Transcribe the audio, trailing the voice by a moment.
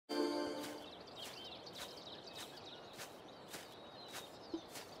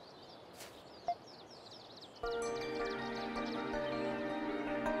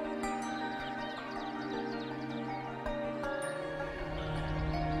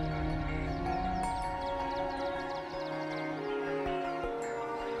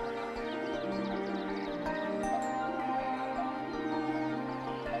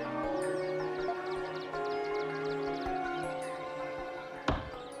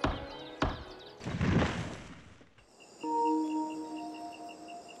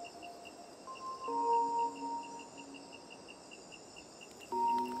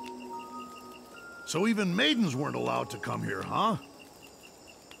So even maidens weren't allowed to come here, huh?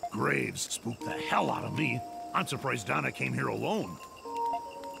 Graves spooked the hell out of me. I'm surprised Donna came here alone.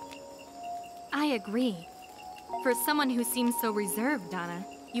 I agree. For someone who seems so reserved, Donna,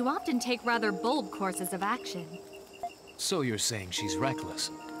 you often take rather bold courses of action. So you're saying she's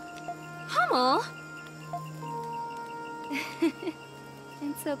reckless? Hummel!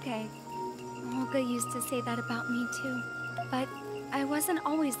 It's okay. Olga used to say that about me too. But I wasn't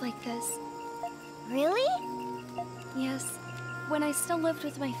always like this. Really? Yes. When I still lived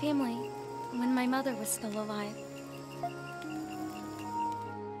with my family. When my mother was still alive.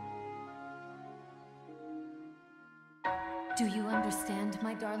 Do you understand,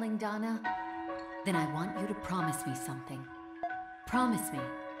 my darling Donna? Then I want you to promise me something. Promise me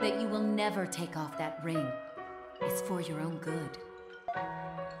that you will never take off that ring. It's for your own good.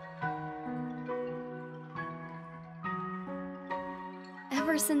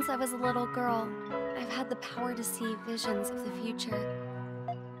 Ever since I was a little girl, I've had the power to see visions of the future.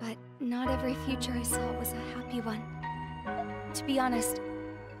 But not every future I saw was a happy one. To be honest,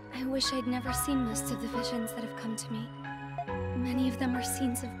 I wish I'd never seen most of the visions that have come to me. Many of them are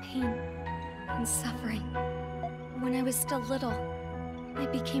scenes of pain and suffering. When I was still little, I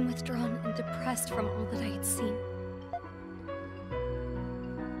became withdrawn and depressed from all that I had seen.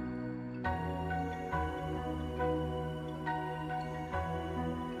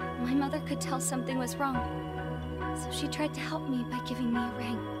 My mother could tell something was wrong, so she tried to help me by giving me a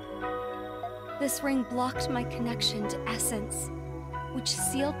ring. This ring blocked my connection to Essence, which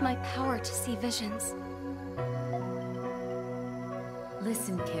sealed my power to see visions.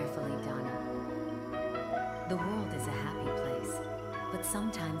 Listen carefully, Donna. The world is a happy place, but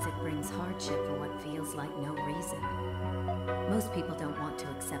sometimes it brings hardship for what feels like no reason. Most people don't want to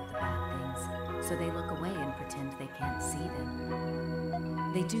accept the bad things, so they look away and pretend they can't see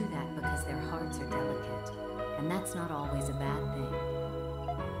them. They do that because their hearts are delicate, and that's not always a bad thing.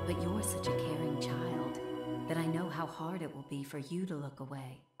 But you're such a caring child that I know how hard it will be for you to look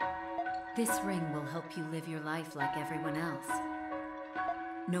away. This ring will help you live your life like everyone else.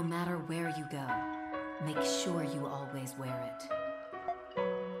 No matter where you go, make sure you always wear it.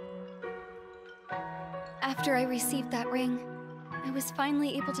 After I received that ring, I was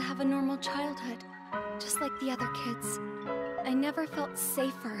finally able to have a normal childhood, just like the other kids. I never felt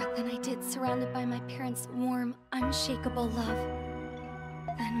safer than I did surrounded by my parents' warm, unshakable love.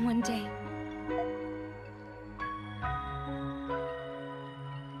 Then one day,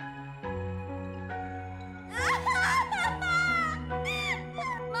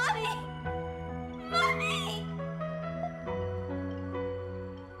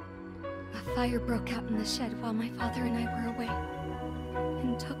 fire broke out in the shed while my father and I were away,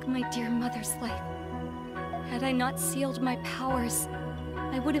 and took my dear mother's life. Had I not sealed my powers,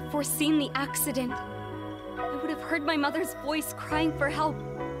 I would have foreseen the accident. I would have heard my mother's voice crying for help.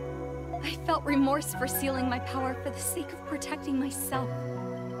 I felt remorse for sealing my power for the sake of protecting myself.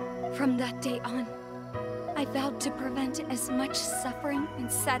 From that day on, I vowed to prevent as much suffering and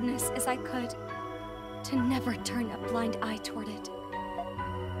sadness as I could, to never turn a blind eye toward it.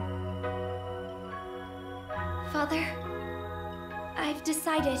 Father, I've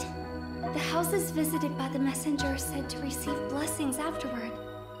decided. The houses visited by the messenger are said to receive blessings afterward,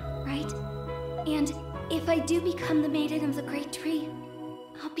 right? And if I do become the Maiden of the Great Tree,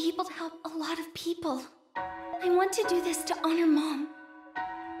 I'll be able to help a lot of people. I want to do this to honor Mom.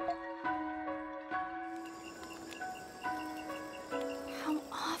 How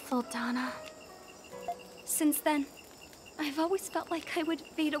awful, Donna. Since then, I've always felt like I would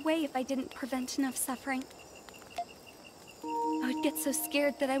fade away if I didn't prevent enough suffering. I would get so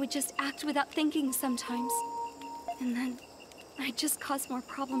scared that I would just act without thinking sometimes. And then, I'd just cause more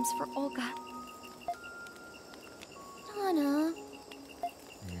problems for Olga. Donna.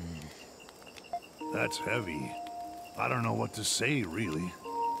 That's heavy. I don't know what to say, really.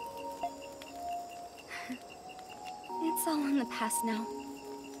 It's all in the past now.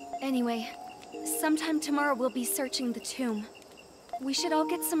 Anyway, sometime tomorrow we'll be searching the tomb. We should all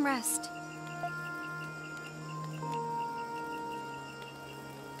get some rest.